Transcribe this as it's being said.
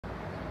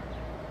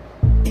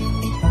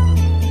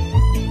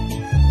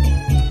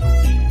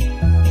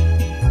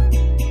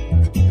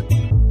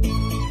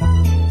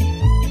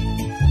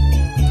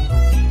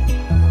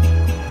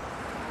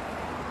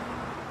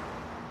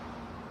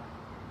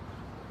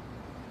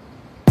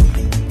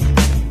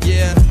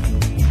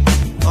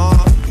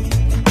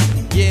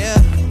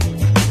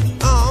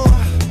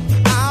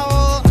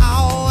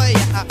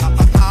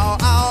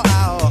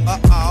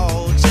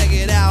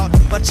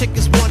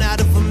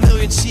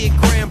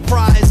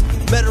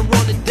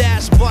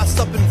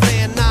up in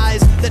Van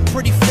Nuys. That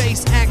pretty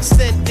face,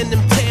 accent, and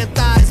them tan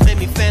thighs made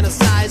me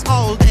fantasize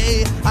all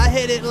day. I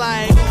hit it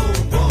like,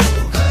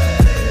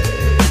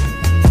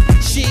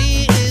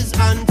 she is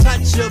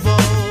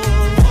untouchable.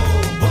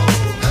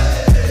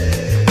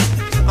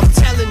 I'm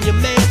telling you,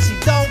 man, she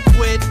don't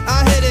quit.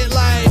 I hit it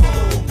like,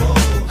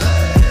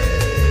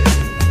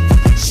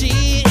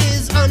 she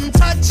is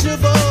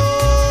untouchable.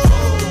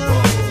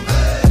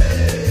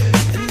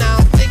 And I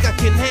don't think I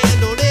can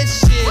handle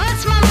this shit.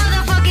 What's my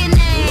motherfucking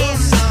name? Little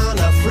son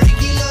of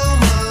freaky little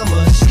mama.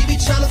 She be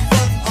tryna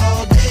fuck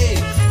all day.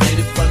 Hit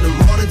it from the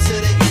morning to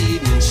the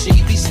evening. She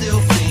be still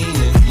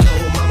fiending.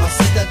 Little mama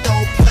said that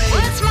don't play.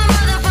 What's my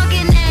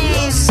motherfucking name?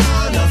 Little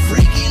son of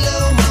freaky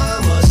little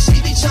mama. She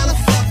be tryna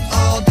fuck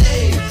all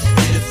day.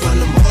 Hit it from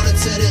the morning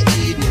to the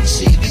evening.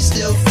 She be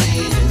still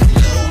fiending.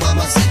 Little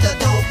mama said that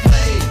don't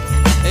play.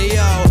 Hey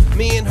yo,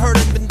 me and her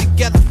done been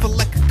together for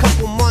like a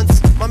couple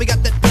months. Mommy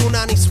got that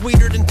punani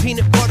sweeter than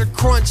peanut butter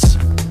crunch.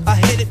 I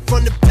hit it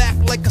from the back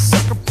like a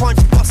sucker punch.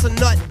 Bust a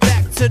nut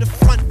back to the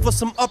front for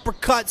some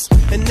uppercuts.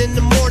 And in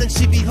the morning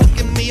she be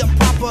hooking me up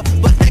proper,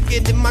 but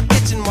naked in my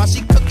kitchen while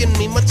she cooking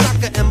me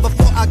machaca. And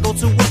before I go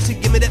to work she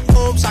give me that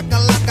boom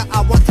shakalaka.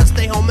 I want to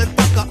stay home and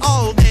fuck her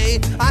all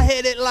day. I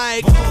hit it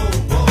like,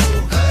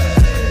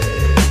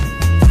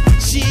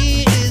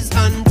 she is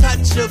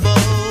untouchable.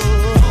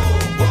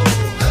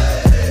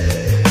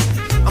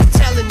 I'm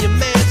telling you,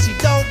 man, she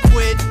don't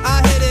quit.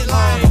 I hit it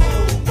like,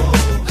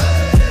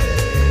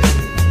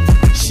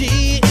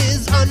 she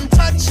is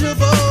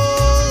untouchable.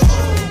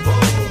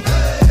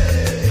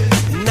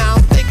 Now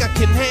I think I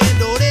can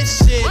handle this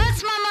shit.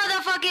 What's my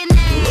motherfucking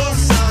name? Little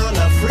son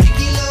of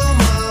freaky little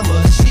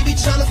mama. She be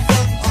tryna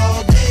fuck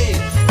all day.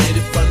 Hit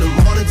it from the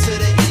morning to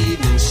the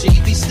evening. She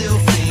be still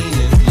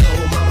fiending.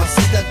 Little mama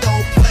said that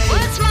don't play.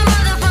 What's my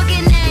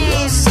motherfucking name?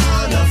 Little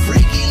son of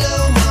freaky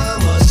little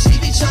mama. She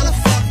be tryna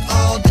fuck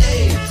all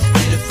day.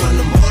 Hit it from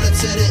the morning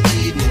to the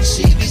evening.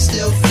 She be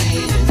still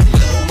fiending.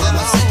 Little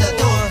mama said that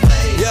don't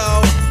play. Yo,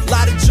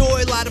 lot of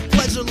joy, lot of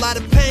pleasure, lot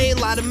of pain,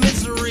 lot of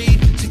misery.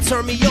 She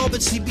turn me on,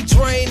 but she be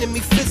draining me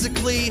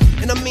physically.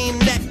 And I mean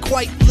that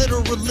quite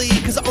literally,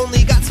 cause I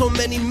only got so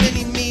many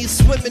mini-me's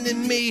swimming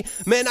in me.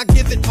 Man, I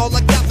give it all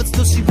I got, but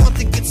still she want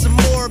to get some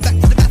more. Back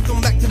to the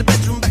bathroom, back to the